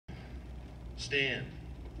Stand,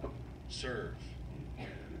 serve,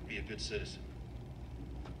 be a good citizen.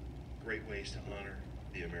 Great ways to honor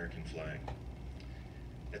the American flag.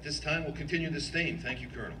 At this time, we'll continue this theme. Thank you,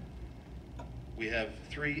 Colonel. We have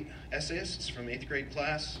 3 essayists from 8th grade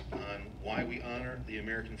class on why we honor the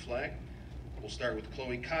American flag. We'll start with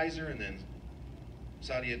Chloe Kiser, and then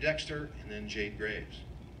Sadia Dexter, and then Jade Graves.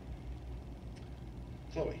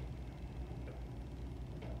 Chloe.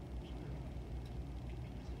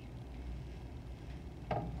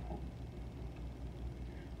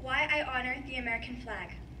 Why I honor the American flag.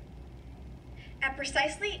 At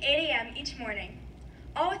precisely 8 a.m. each morning,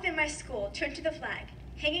 all within my school turn to the flag,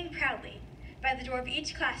 hanging proudly by the door of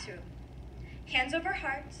each classroom, hands over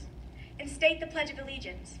hearts, and state the Pledge of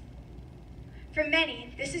Allegiance. For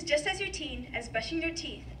many, this is just as routine as brushing their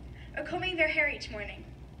teeth or combing their hair each morning,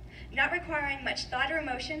 not requiring much thought or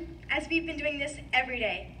emotion, as we've been doing this every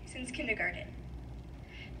day since kindergarten.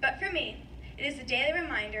 But for me, it is a daily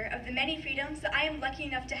reminder of the many freedoms that I am lucky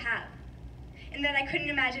enough to have, and that I couldn't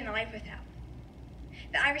imagine a life without.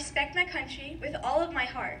 That I respect my country with all of my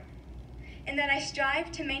heart, and that I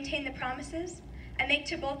strive to maintain the promises I make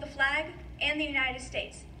to both the flag and the United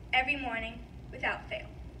States every morning without fail.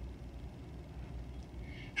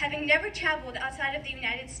 Having never traveled outside of the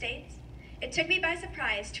United States, it took me by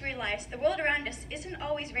surprise to realize the world around us isn't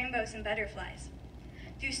always rainbows and butterflies.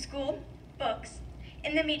 Through school, books,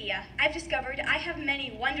 and the media, I've discovered I have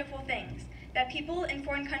many wonderful things that people in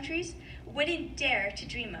foreign countries wouldn't dare to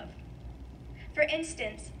dream of. For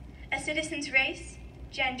instance, a citizen's race,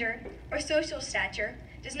 gender, or social stature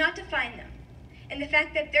does not define them, and the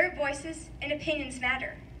fact that their voices and opinions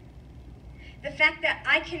matter. The fact that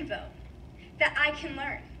I can vote, that I can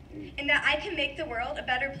learn, and that I can make the world a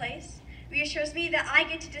better place reassures me that I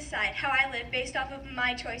get to decide how I live based off of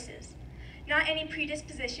my choices, not any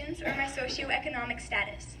predispositions or my socioeconomic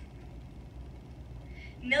status.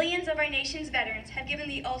 Millions of our nation's veterans have given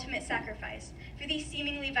the ultimate sacrifice for these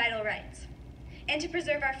seemingly vital rights, and to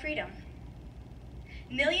preserve our freedom.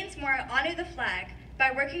 Millions more honor the flag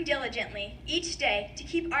by working diligently each day to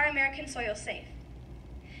keep our American soil safe.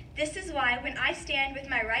 This is why when I stand with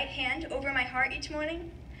my right hand over my heart each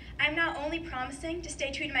morning, I'm not only promising to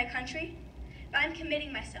stay true to my country, but I'm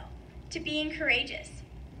committing myself to being courageous,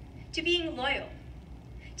 to being loyal,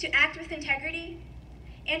 to act with integrity,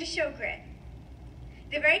 and to show grit.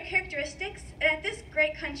 The very characteristics that this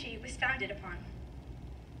great country was founded upon.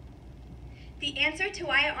 The answer to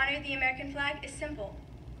why I honor the American flag is simple.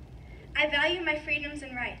 I value my freedoms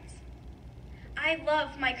and rights. I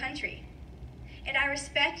love my country, and I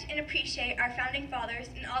respect and appreciate our founding fathers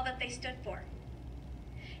and all that they stood for.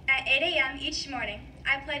 At 8 a.m. each morning,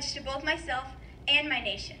 I pledge to both myself and my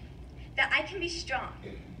nation that I can be strong,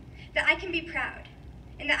 that I can be proud,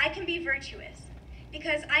 and that I can be virtuous,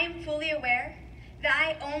 because I am fully aware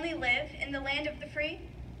that I only live in the land of the free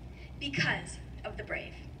because of the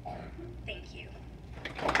brave. Thank you.